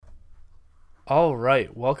All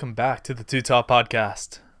right, welcome back to the Two Top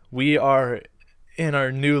Podcast. We are in our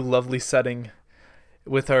new lovely setting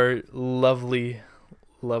with our lovely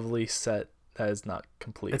set that is not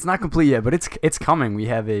complete. It's not complete yet, but it's coming. We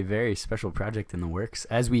have a very special project in the works.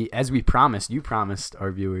 As we promised, you promised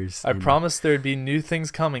our viewers. I promised there'd be new things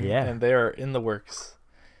coming, and they are in the works.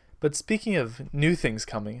 But speaking of new things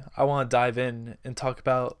coming, I want to dive in and talk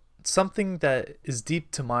about something that is deep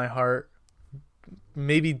to my heart,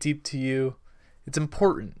 maybe deep to you. It's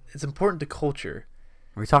important. It's important to culture.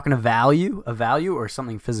 Are we talking a value or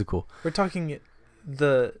something physical? We're talking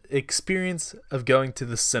the experience of going to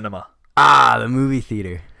the cinema. Ah, the movie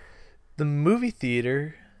theater. The movie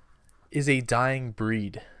theater is a dying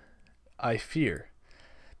breed, I fear.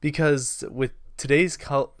 Because with today's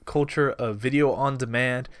culture of video on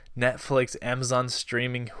demand, Netflix, Amazon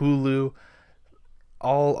streaming, Hulu,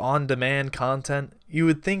 all on demand content, you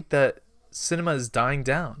would think that cinema is dying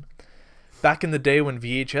down. Back in the day when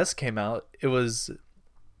VHS came out, it was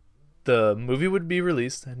the movie would be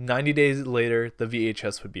released, 90 days later the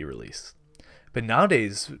VHS would be released. But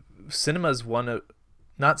nowadays,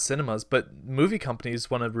 movie companies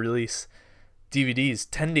want to release DVDs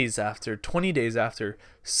 10 days after, 20 days after,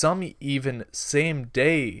 some even same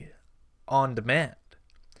day on demand.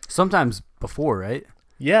 Sometimes before, right?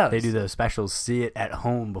 Yeah. They do the specials, see it at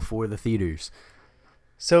home before the theaters.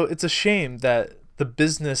 So it's a shame that the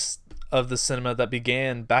business of the cinema that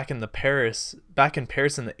began back in Paris in the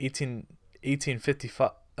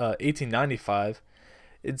 1895,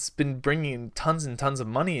 it's been bringing tons and tons of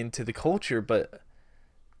money into the culture, but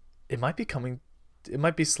it might be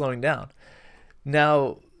slowing down.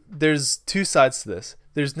 Now, there's two sides to this.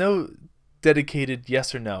 There's no dedicated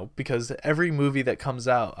yes or no, because every movie that comes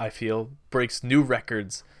out, I feel, breaks new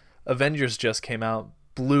records. Avengers just came out,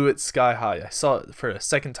 blew it sky high. I saw it for a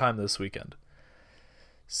second time this weekend.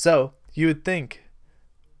 So, you would think,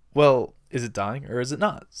 well, is it dying or is it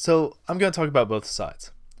not? So, I'm going to talk about both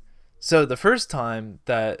sides. So, the first time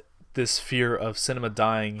that this fear of cinema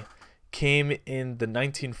dying came in the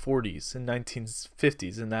 1940s and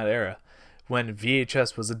 1950s, in that era, when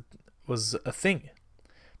VHS was a thing.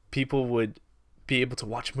 People would be able to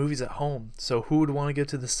watch movies at home, so who would want to go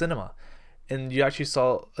to the cinema? And you actually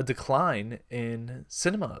saw a decline in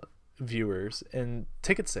cinema viewers and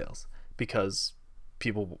ticket sales because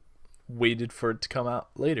people waited for it to come out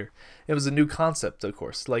later. It was a new concept, of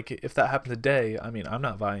course. Like, if that happened today, I mean, I'm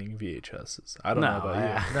not buying VHSs. I don't know about you.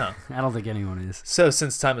 No. I don't think anyone is. So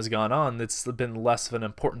since time has gone on, it's been less of an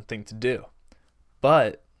important thing to do.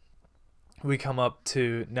 But we come up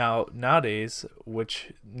to nowadays,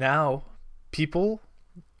 which now people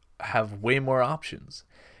have way more options.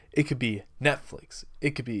 It could be Netflix.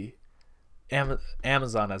 It could be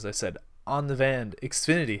Amazon, as I said, on demand,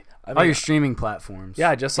 Xfinity. All your streaming platforms.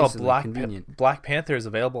 Yeah, I just saw Black Panther is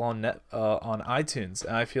available on iTunes,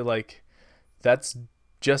 and I feel like that's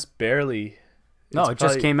just barely. It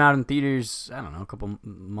just came out in theaters, I don't know, a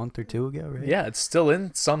month or two ago, right? Yeah, it's still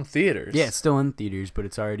in some theaters. Yeah, it's still in theaters, but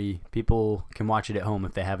it's already, people can watch it at home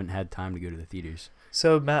if they haven't had time to go to the theaters.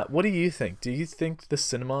 So, Matt, what do you think? Do you think the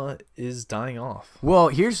cinema is dying off? Well,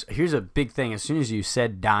 here's a big thing. As soon as you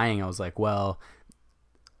said dying, I was like, well,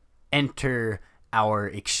 enter our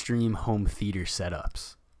extreme home theater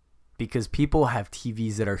setups. Because people have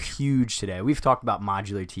TVs that are huge today. We've talked about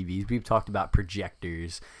modular TVs. We've talked about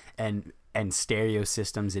projectors and stereo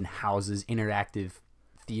systems in houses, interactive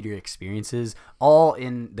theater experiences, all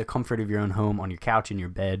in the comfort of your own home, on your couch, in your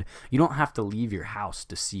bed. You don't have to leave your house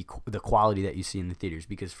to see the quality that you see in the theaters.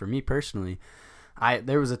 Because for me personally,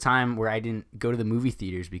 there was a time where I didn't go to the movie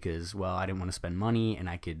theaters because, well, I didn't want to spend money, and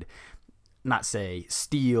I could not say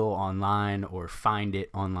steal online or find it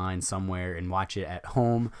online somewhere and watch it at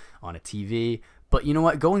home on a TV. But you know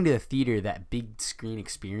what? Going to the theater, that big screen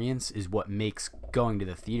experience, is what makes going to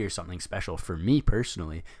the theater something special for me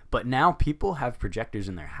personally. But now people have projectors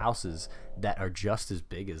in their houses that are just as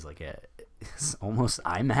big as like it's almost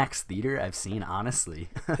IMAX theater I've seen, honestly.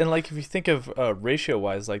 And like, if you think of ratio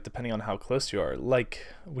wise, like depending on how close you are, like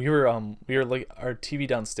we were like, our TV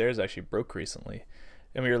downstairs actually broke recently,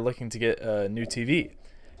 and we were looking to get a new TV.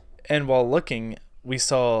 And while looking, we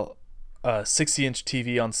saw a 60-inch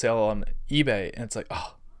TV on sale on eBay, and it's like,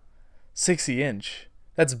 60-inch.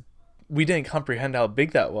 We didn't comprehend how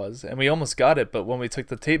big that was, and we almost got it, but when we took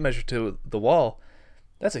the tape measure to the wall,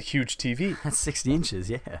 that's a huge TV. That's 60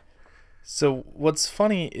 inches, yeah. So what's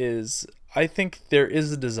funny is, I think there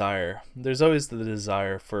is a desire. There's always the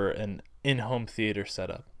desire for an in-home theater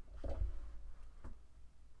setup.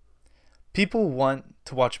 People want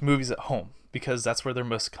to watch movies at home because that's where they're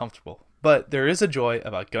most comfortable. But there is a joy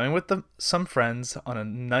about going with some friends on a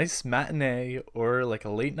nice matinee or like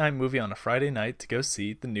a late night movie on a Friday night to go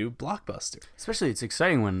see the new blockbuster. Especially it's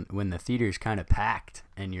exciting when the theater's kind of packed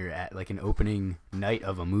and you're at like an opening night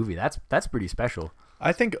of a movie. That's pretty special.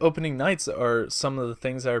 I think opening nights are some of the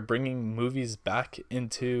things that are bringing movies back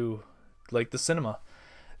into like the cinema.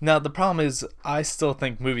 Now, the problem is I still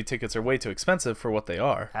think movie tickets are way too expensive for what they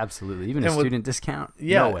are. Absolutely. Even a student discount?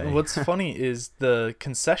 Yeah. No way. What's funny is the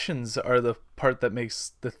concessions are the part that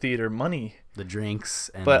makes the theater money. The drinks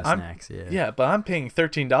and But the snacks, yeah. Yeah, but I'm paying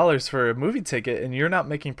 $13 for a movie ticket and you're not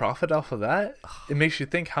making profit off of that. It makes you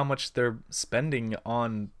think how much they're spending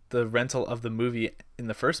on the rental of the movie in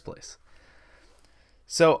the first place.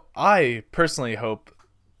 So I personally hope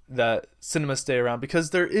that cinemas stay around because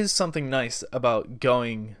there is something nice about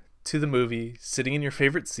going to the movie, sitting in your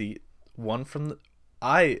favorite seat,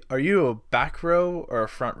 are you a back row or a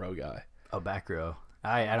front row guy? Oh, back row.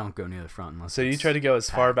 I don't go near the front unless So you it's try to go as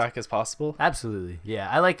far packed. back as possible? Absolutely. Yeah.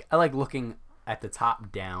 I like looking at the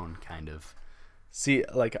top down kind of. See,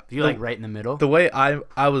 like Do you like right in the middle? the way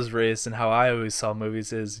I was raised and how I always saw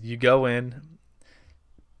movies is you go in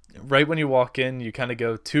right when you walk in, you kind of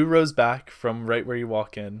go 2 rows back from right where you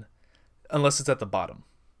walk in, unless it's at the bottom.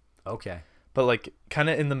 Okay. But like kind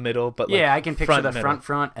of in the middle. But Yeah, like I can picture the middle.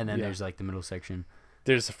 front, and then Yeah. there's like the middle section.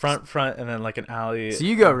 There's a front, and then like an alley. So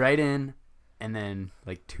you go right in, and then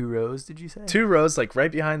like 2 rows. Did you say? 2 rows, like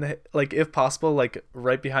right behind like if possible, like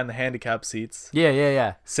right behind the handicap seats.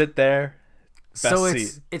 Yeah. Sit there. Best So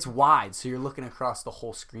seat. it's wide, so you're looking across the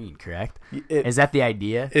whole screen, correct? It, Is that the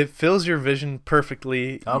idea? it fills your vision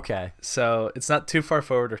perfectly. Okay. So it's not too far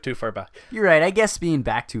forward or too far back. You're right. I guess being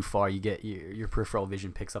back too far, you get your peripheral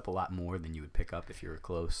vision picks up a lot more than you would pick up if you were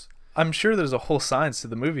close. I'm sure there's a whole science to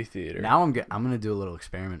the movie theater. Now I'm gonna do a little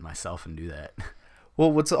experiment myself and do that.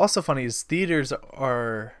 Well, what's also funny is theaters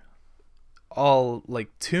are all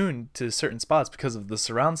like tuned to certain spots because of the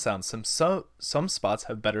surround sound. Some spots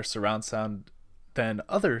have better surround sound than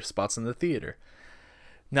other spots in the theater.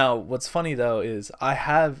 Now, what's funny though is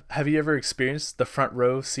have you ever experienced the front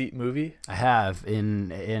row seat movie? I have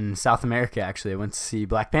in South America actually. I went to see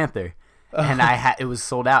Black Panther, and it was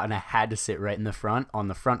sold out, and I had to sit right in the front on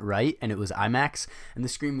the front right, and it was IMAX, and the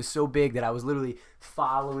screen was so big that I was literally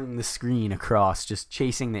following the screen across, just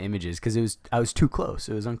chasing the images because I was too close.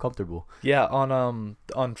 It was uncomfortable. Yeah, on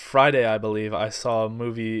Friday I believe I saw a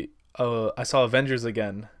movie. I saw Avengers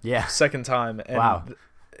again. Yeah. Second time. And Wow.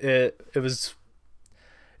 It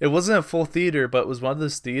wasn't a full theater, but it was one of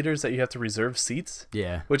those theaters that you have to reserve seats,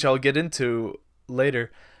 Yeah. which I'll get into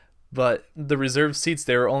later. But the reserved seats,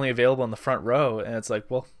 they were only available in the front row, and it's like,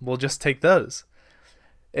 well, we'll just take those.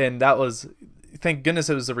 And that was, thank goodness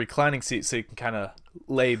it was a reclining seat, so you can kind of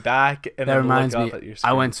lay back and That then reminds look me. up at your I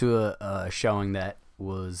screen. went to a showing that I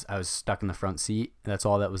was stuck in the front seat. That's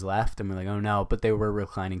all that was left, and we're like, oh no! But they were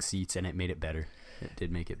reclining seats, and it made it better. It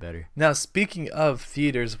did make it better. Now, speaking of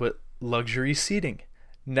theaters with luxury seating,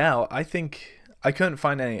 now I think I couldn't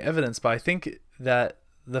find any evidence, but I think that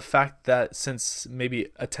the fact that since maybe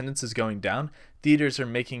attendance is going down, theaters are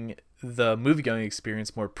making the movie-going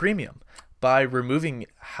experience more premium by removing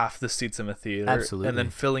half the seats in a theater Absolutely. and then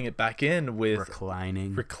filling it back in with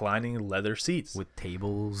reclining leather seats. with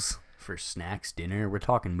tables for snacks, dinner. We're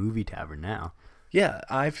talking movie tavern now. Yeah,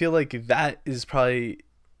 I feel like that is probably,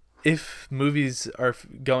 if movies are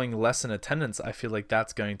going less in attendance, I feel like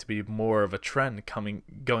that's going to be more of a trend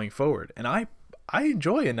going forward. And I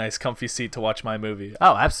enjoy a nice comfy seat to watch my movie.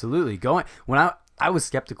 Oh, absolutely. When I was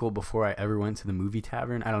skeptical before I ever went to the movie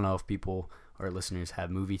tavern. I don't know if people or listeners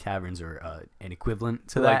have movie taverns or an equivalent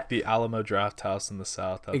to like that. the Alamo Draft House in the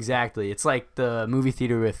South. Exactly. It's like the movie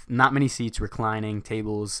theater with not many seats, reclining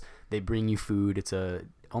tables. They bring you food. It's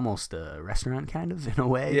almost a restaurant kind of in a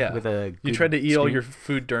way. Yeah. With a You good tried to eat all screen. your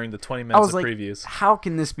food during the 20 I minutes was of like, previews. how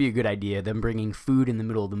can this be a good idea? Them bringing food in the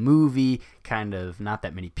middle of the movie, kind of not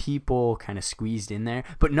that many people, kind of squeezed in there.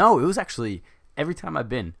 But no, it was actually, every time I've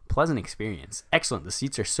been, pleasant experience. Excellent. The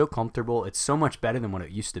seats are so comfortable. It's so much better than what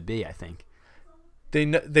it used to be, I think. They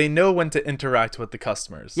know when to interact with the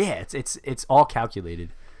customers. Yeah, it's all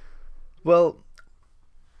calculated. Well,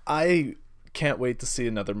 I can't wait to see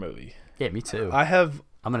another movie. Yeah, me too.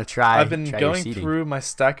 I'm gonna try. I've been try going your seating. through my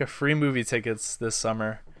stack of free movie tickets this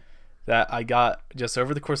summer that I got just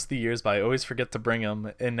over the course of the years, but I always forget to bring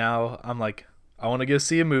them. And now I'm like, I want to go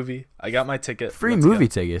see a movie. I got my ticket. Free Let's movie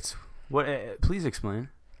go. tickets. What? Please explain.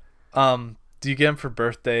 Do you get them for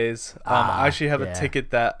birthdays? I actually have yeah. a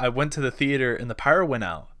ticket that I went to the theater and the power went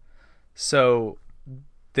out. So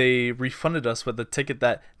they refunded us with a ticket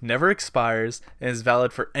that never expires and is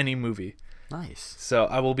valid for any movie. Nice. So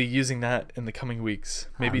I will be using that in the coming weeks,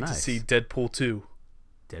 maybe to nice. see Deadpool 2.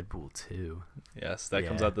 Deadpool 2. Yes, that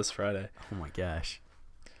comes Yeah. out this Friday. Oh my gosh.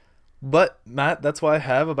 But Matt, that's what I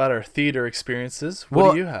have about our theater experiences.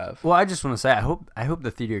 What do you have? Well, I just want to say I hope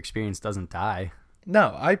the theater experience doesn't die,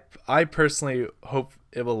 No, I personally hope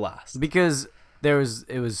it will last. because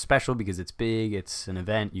it was special because it's big, it's an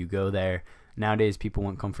event, you go there. Nowadays people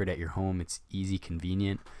want comfort at your home. It's easy,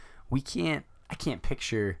 convenient. I can't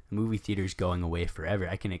picture movie theaters going away forever.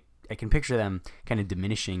 I can picture them kind of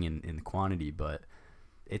diminishing in quantity, but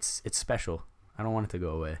it's special. I don't want it to go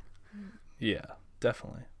away. Yeah,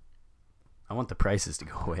 definitely. I want the prices to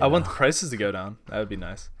go away. I want the though. prices to go down. That would be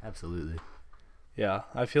nice. Absolutely. Yeah,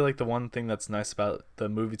 I feel like the one thing that's nice about the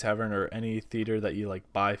movie tavern or any theater that you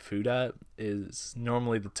like buy food at is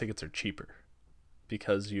normally the tickets are cheaper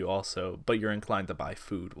because but you're inclined to buy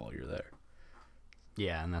food while you're there.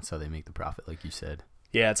 Yeah, and that's how they make the profit, like you said.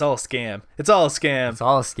 Yeah, it's all a scam. It's all a scam. It's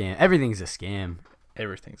all a scam. Everything's a scam.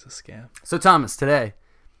 Everything's a scam. So Thomas, today,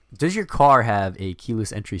 does your car have a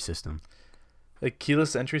keyless entry system? A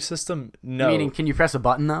keyless entry system? No. Meaning, can you press a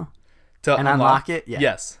button though to and unlock it? Yeah.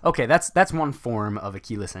 Yes. Okay, that's one form of a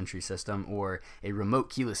keyless entry system, or a remote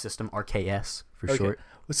keyless system, RKS for short.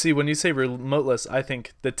 Well, see, when you say remoteless, I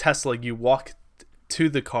think the Tesla, you walk to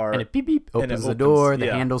the car. And it beep beep And it opens the opens, door, the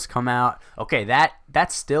yeah. handles come out. Okay,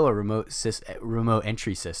 that's still a remote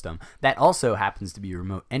entry system. That also happens to be a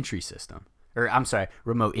remote entry system, or I'm sorry,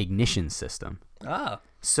 remote ignition system. Ah.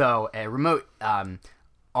 So a remote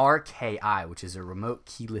RKI, which is a remote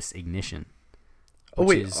keyless ignition. Oh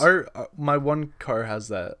which wait, is- my one car has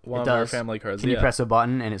that. One It of our does. family cars. Can you press a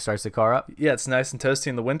button and it starts the car up? Yeah, it's nice and toasty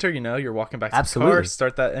in the winter. You're walking back to the Absolutely. car,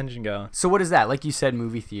 start that engine going. So what is that? Like you said,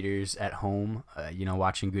 movie theaters at home,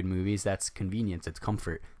 watching good movies, that's convenience, it's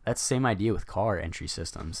comfort. That's the same idea with car entry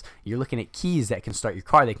systems. You're looking at keys that can start your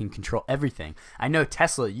car, they can control everything. I know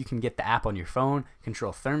Tesla, you can get the app on your phone,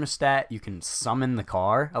 control thermostat, you can summon the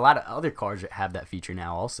car. A lot of other cars have that feature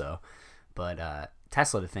now also. But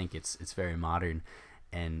Tesla, to think it's very modern,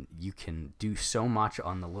 and you can do so much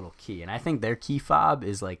on the little key. And I think their key fob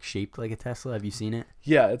is like shaped like a Tesla. Have you seen it?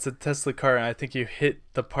 Yeah, it's a Tesla car, and I think you hit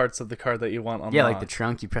the parts of the car that you want unlocked. Yeah, like the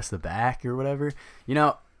trunk, you press the back or whatever.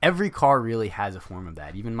 Every car really has a form of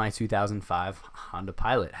that. Even my 2005 Honda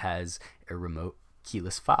Pilot has a remote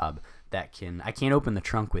keyless fob that I can't open the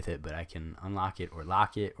trunk with it, but I can unlock it or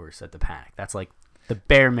lock it or set the panic. That's like the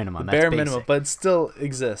bare minimum. That's bare basic. minimum, but it still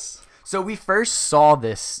exists. So we first saw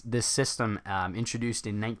this system introduced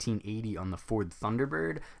in 1980 on the Ford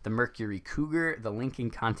Thunderbird, the Mercury Cougar, the Lincoln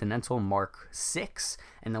Continental Mark VI,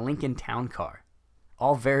 and the Lincoln Town Car.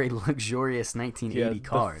 All very luxurious 1980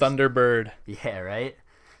 cars. The Thunderbird. Yeah, right?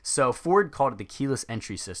 So Ford called it the keyless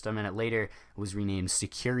entry system, and it later was renamed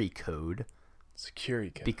Securi Code Security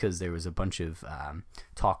code. because there was a bunch of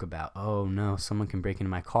talk about, oh no, someone can break into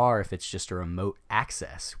my car if it's just a remote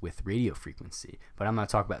access with radio frequency. But I'm going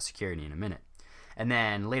to talk about security in a minute. And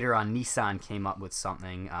then later on, Nissan came up with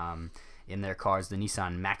something in their cars, the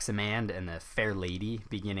Nissan Maximand and the Fair Lady,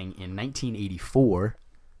 beginning in 1984.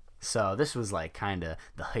 So this was like kind of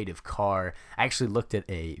the height of car. I actually looked at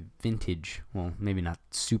a vintage, well, maybe not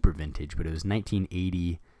super vintage, but it was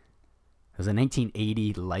 1980. It was a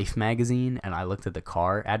 1980 Life magazine, and I looked at the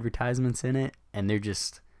car advertisements in it, and they're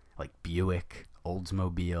just like Buick,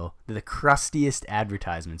 Oldsmobile. They're the crustiest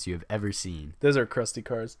advertisements you have ever seen. Those are crusty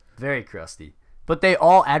cars. Very crusty. But they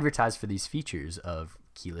all advertise for these features of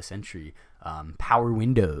keyless entry. Power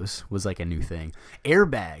windows was like a new thing.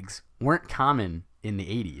 Airbags weren't common in the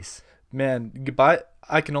 80s. Man,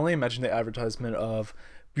 I can only imagine the advertisement of,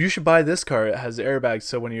 you should buy this car. It has airbags,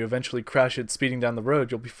 so when you eventually crash it speeding down the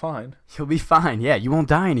road, you'll be fine. You'll be fine. Yeah, you won't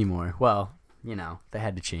die anymore. Well, they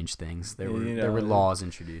had to change things. There were laws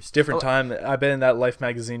introduced. Different time. I bet in that Life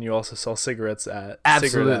magazine you also saw cigarettes at.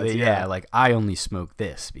 Absolutely, cigarette ads, yeah. Like, I only smoke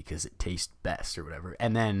this because it tastes best or whatever.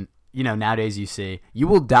 And then, nowadays you say, you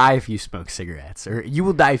will die if you smoke cigarettes, or you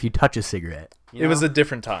will die if you touch a cigarette. It was a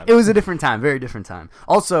different time. It was a different time, very different time.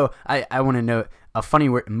 Also, I want to note a funny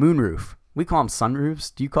word, moonroof. We call them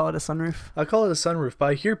sunroofs. Do you call it a sunroof? I call it a sunroof, but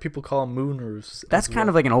I hear people call them moonroofs. That's kind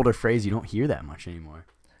of like an older phrase. You don't hear that much anymore.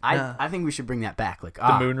 I think we should bring that back. Like, the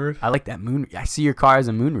moonroof. I like that moon. I see your car as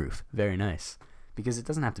a moonroof. Very nice. Because it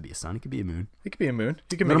doesn't have to be a sun. It could be a moon. It could be a moon.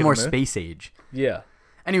 You can A make little it more a moon. space age. Yeah.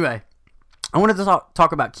 Anyway, I wanted to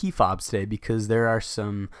talk about key fobs today because there are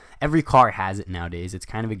every car has it nowadays. It's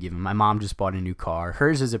kind of a given. My mom just bought a new car.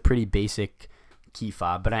 Hers is a pretty basic key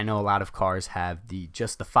fob, but I know a lot of cars have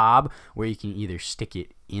just the fob where you can either stick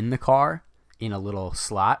it in the car in a little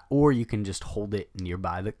slot, or you can just hold it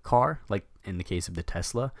nearby the car, like in the case of the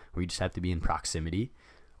Tesla, where you just have to be in proximity,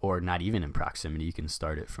 or not even in proximity. You can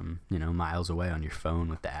start it from, miles away on your phone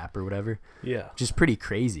with the app or whatever. Yeah. Which is pretty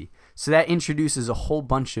crazy. So that introduces a whole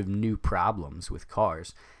bunch of new problems with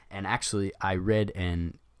cars. And actually, I read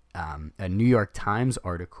a New York Times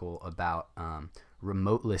article about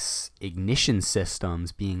remoteless ignition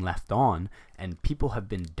systems being left on, and people have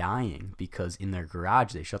been dying because in their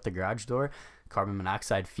garage, they shut the garage door, carbon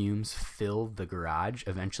monoxide fumes fill the garage,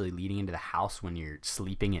 eventually leading into the house when you're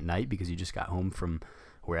sleeping at night because you just got home from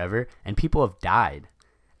wherever, and people have died.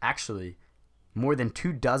 Actually, more than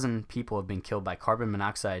 24 people have been killed by carbon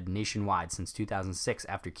monoxide nationwide since 2006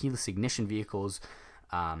 after keyless ignition vehicles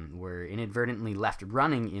were inadvertently left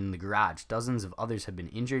running in the garage. Dozens of others have been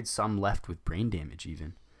injured, some left with brain damage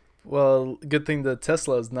even. Well, good thing that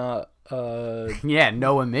Tesla is not... Yeah,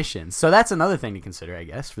 no emissions. So that's another thing to consider, I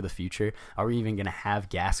guess, for the future. Are we even going to have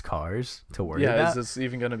gas cars to worry about? Yeah, is this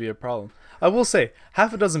even going to be a problem? I will say,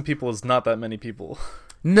 half a dozen people is not that many people.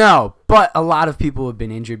 No, but a lot of people have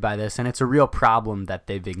been injured by this, and it's a real problem that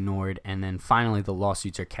they've ignored. And then finally, the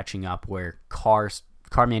lawsuits are catching up where car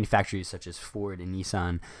manufacturers such as Ford and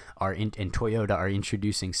Nissan and Toyota are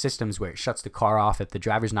introducing systems where it shuts the car off. If the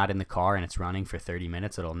driver's not in the car and it's running for 30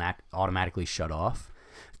 minutes, it'll automatically shut off.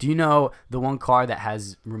 Do you know the one car that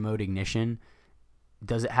has remote ignition?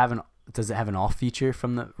 Does it have an off feature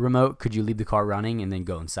from the remote? Could you leave the car running and then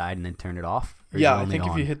go inside and then turn it off? Yeah, I think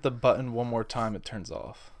if you hit the button one more time, it turns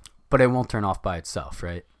off. But it won't turn off by itself,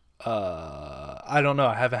 right? I don't know.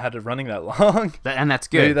 I haven't had it running that long. And that's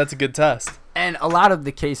good. Maybe that's a good test. And a lot of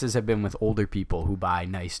the cases have been with older people who buy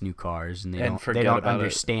nice new cars and they don't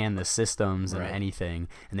understand the systems and anything,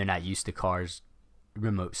 and they're not used to cars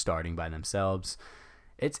remote starting by themselves.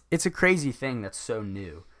 It's a crazy thing that's so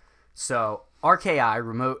new. So RKI,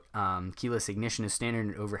 remote keyless ignition, is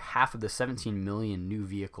standard in over half of the 17 million new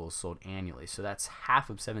vehicles sold annually. So that's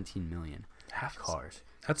half of 17 million cars.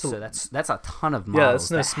 That's a ton of models. Yeah,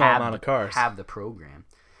 that's no small amount of cars. Have the program.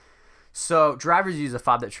 So drivers use a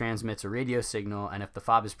fob that transmits a radio signal, and if the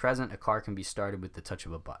fob is present, a car can be started with the touch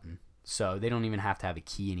of a button. So they don't even have to have a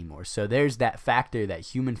key anymore. So there's that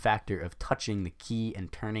human factor of touching the key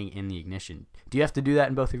and turning in the ignition. Do you have to do that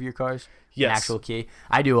in both of your cars? Yes. An actual key?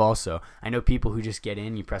 I do also. I know people who just get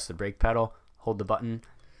in, you press the brake pedal, hold the button.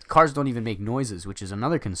 Cars don't even make noises, which is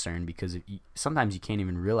another concern because sometimes you can't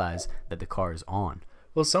even realize that the car is on.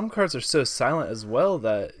 Well, some cars are so silent as well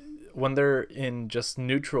that when they're in just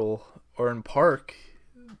neutral or in park,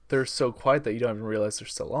 they're so quiet that you don't even realize they're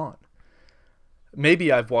still on.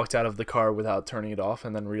 Maybe I've walked out of the car without turning it off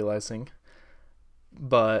and then realizing,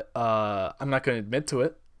 but I'm not going to admit to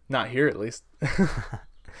it. Not here, at least.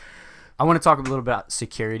 I want to talk a little about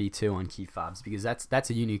security too on key fobs because that's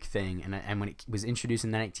a unique thing. And when it was introduced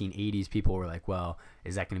in the 1980s, people were like, "Well,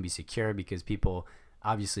 is that going to be secure?" Because people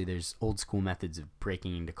obviously there's old school methods of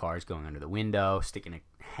breaking into cars, going under the window, sticking a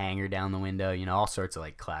hanger down the window, all sorts of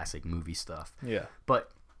like classic movie stuff. Yeah.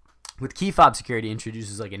 But with key fob security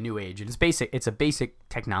introduces like a new age, and it's a basic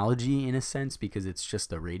technology in a sense because it's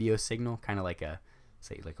just a radio signal, kind of like a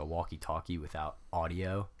walkie-talkie without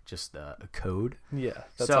audio, just a code. Yeah,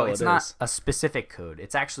 that's so all it's not a specific code.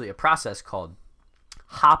 It's actually a process called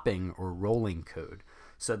hopping or rolling code.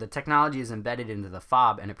 So the technology is embedded into the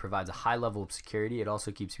fob, and it provides a high level of security. It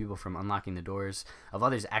also keeps people from unlocking the doors of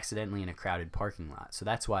others accidentally in a crowded parking lot. So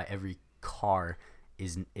that's why every car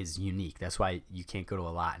is unique. That's why you can't go to a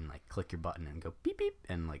lot and like click your button and go beep beep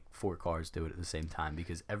and like 4 cars do it at the same time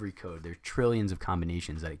because every code, there's trillions of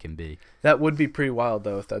combinations that it can be. That would be pretty wild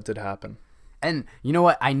though if that did happen. And you know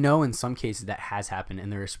what? I know in some cases that has happened,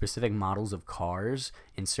 and there are specific models of cars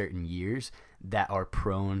in certain years that are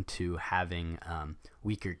prone to having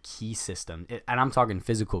weaker key system. And I'm talking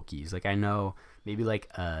physical keys. Like I know maybe like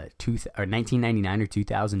a 1999 or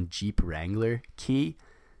 2000 Jeep Wrangler key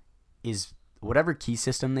is whatever key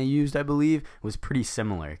system they used, I believe, was pretty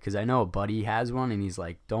similar. Because I know a buddy has one, and he's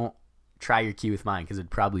like, "Don't try your key with mine because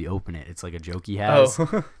it'd probably open it." It's like a joke he has.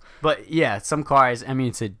 Oh. But yeah, some cars, I mean,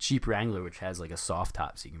 it's a Jeep Wrangler, which has like a soft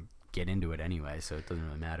top, so you can get into it anyway, so it doesn't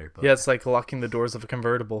really matter. But yeah, it's like locking the doors of a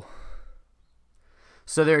convertible.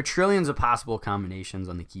 So there are trillions of possible combinations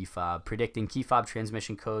on the key fob. Predicting key fob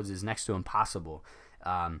transmission codes is next to impossible.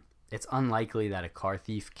 It's unlikely that a car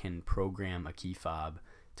thief can program a key fob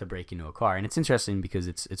to break into a car. And it's interesting because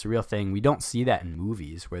it's a real thing. We don't see that in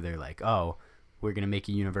movies where they're like, "Oh, we're going to make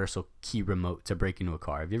a universal key remote to break into a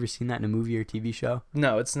car." Have you ever seen that in a movie or TV show?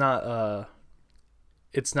 No, it's not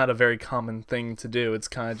a very common thing to do. It's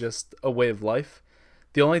kind of just a way of life.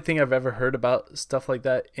 The only thing I've ever heard about stuff like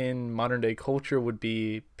that in modern day culture would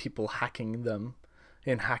be people hacking them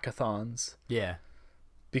in hackathons. Yeah.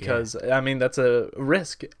 because I mean that's a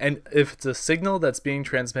risk, and if it's a signal that's being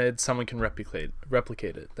transmitted, someone can replicate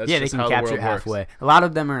it. That's Yeah, they just can how the capture world it halfway. works. A lot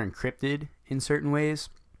of them are encrypted in certain ways.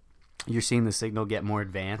 You're seeing the signal get more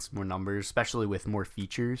advanced, more numbers, especially with more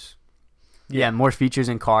features. Yeah, more features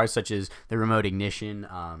in cars, such as the remote ignition,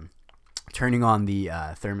 turning on the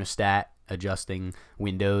thermostat, adjusting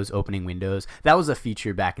windows, opening windows. That was a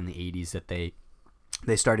feature back in the 80s that they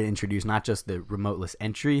started to introduce, not just the remoteless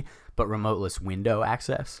entry, but remoteless window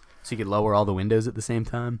access. So you could lower all the windows at the same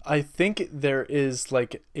time. I think there is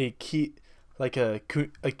like a key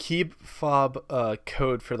fob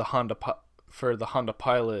code for the Honda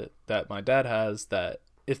Pilot that my dad has, that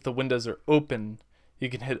if the windows are open, you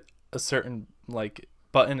can hit a certain like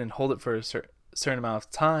button and hold it for a certain amount of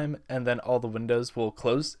time, and then all the windows will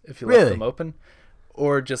close if you Really? left them open,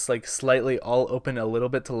 or just like slightly all open a little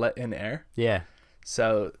bit to let in air. Yeah.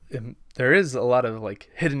 So there is a lot of like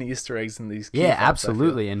hidden Easter eggs in these key Yeah, fobs, I feel.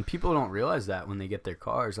 absolutely. And people don't realize that when they get their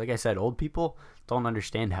cars. Like I said, old people don't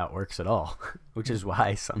understand how it works at all, which is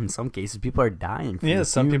why in some cases people are dying from Yeah, the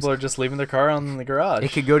some fumes. people are just leaving their car on in the garage.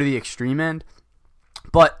 It could go to the extreme end,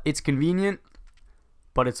 but it's convenient,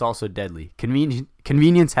 but it's also deadly.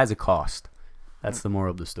 Convenience has a cost. That's the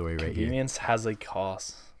moral of the story right here. Convenience has a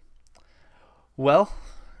cost. Well,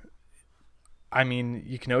 I mean,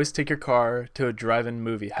 you can always take your car to a drive-in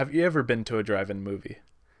movie. Have you ever been to a drive-in movie?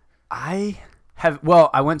 I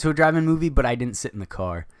went to a drive-in movie, but I didn't sit in the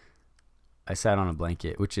car. I sat on a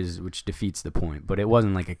blanket, which defeats the point, but it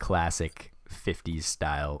wasn't like a classic 50s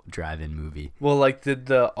style drive-in movie. Well, like, did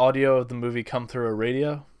the audio of the movie come through a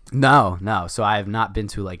radio? No. So I have not been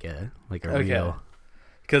to like a real.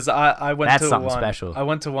 Because I went That's to something one. special. I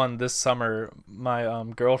went to one this summer. My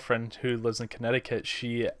girlfriend, who lives in Connecticut,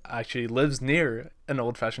 she actually lives near an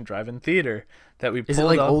old-fashioned drive-in theater that we pulled Is it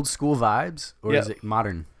like up. old school vibes, or is it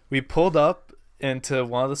modern? We pulled up into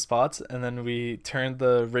one of the spots, and then we turned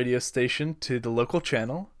the radio station to the local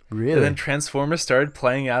channel. Really? And then Transformers started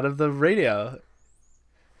playing out of the radio.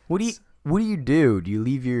 What do you do? Do you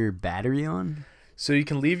leave your battery on? So you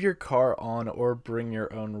can leave your car on or bring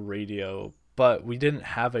your own radio, but we didn't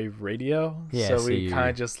have a radio, Yeah, so so we you- kind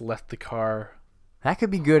of just left the car. That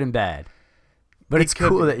could be good and bad. But It it's could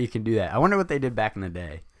cool be. that you can do that. I wonder what they did back in the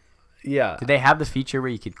day. Yeah. Did they have the feature where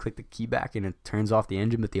you could click the key back and it turns off the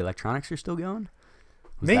engine, but the electronics are still going?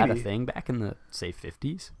 Was that a Maybe. thing back in the, say,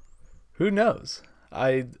 50s? Who knows?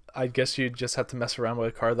 I guess you just have to mess around with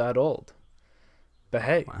a car that old. But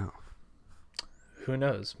hey, Wow. who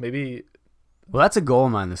knows? Maybe Well, that's a goal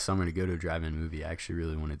of mine this summer, to go to a drive-in movie. I actually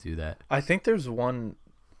really want to do that. I think there's one.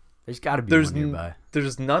 There's got to be There's one nearby.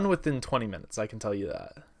 There's none within 20 minutes. I can tell you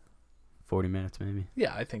that. 40 minutes maybe.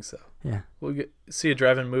 Yeah, I think so. Yeah. We'll see a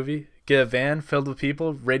drive-in movie. Get a van filled with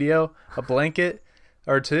people, radio, a blanket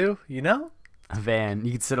or two. You know. A van.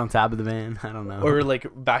 You could sit on top of the van. I don't know. Or like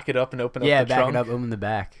back it up and open up yeah, the back trunk. it up, open the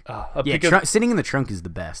back. A Yeah, pickup, sitting in the trunk is the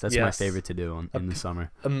best. That's my Yes. favorite to do in the summer.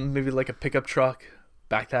 maybe like a pickup truck.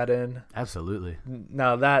 Back that in. Absolutely.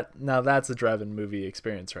 Now that's a drive-in movie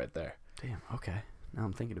experience right there. Damn. Okay. Now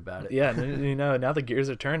I'm thinking about it. Yeah, now the gears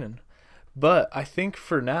are turning. But I think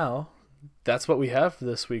for now, that's what we have for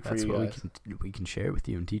this week That's for you what guys. we can share with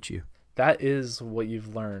you and teach you. That is what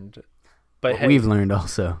you've learned. But What hey, we've learned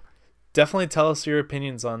also. definitely tell us your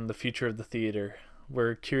opinions on the future of the theater.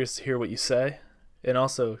 We're curious to hear what you say. And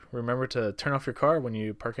also, remember to turn off your car when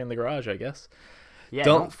you park in the garage, I guess. Yeah.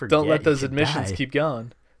 Don't forget let you those could admissions die. keep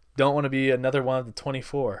going. Don't want to be another one of the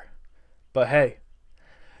 24. But hey,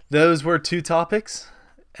 those were 2 topics,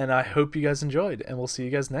 and I hope you guys enjoyed, and we'll see you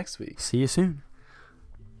guys next week. See you soon.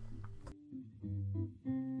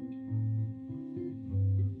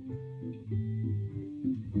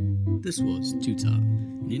 This was Two Top,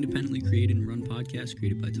 an independently created and run podcast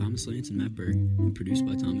created by Thomas Lance and Matt Berg and produced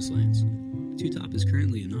by Thomas Lance. Two Top is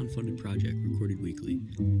currently a non-funded project recorded weekly.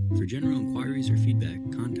 For general inquiries or feedback,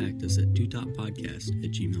 contact us at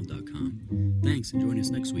twotoppodcast@gmail.com. Thanks, and join us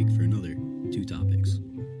next week for another Two Topics.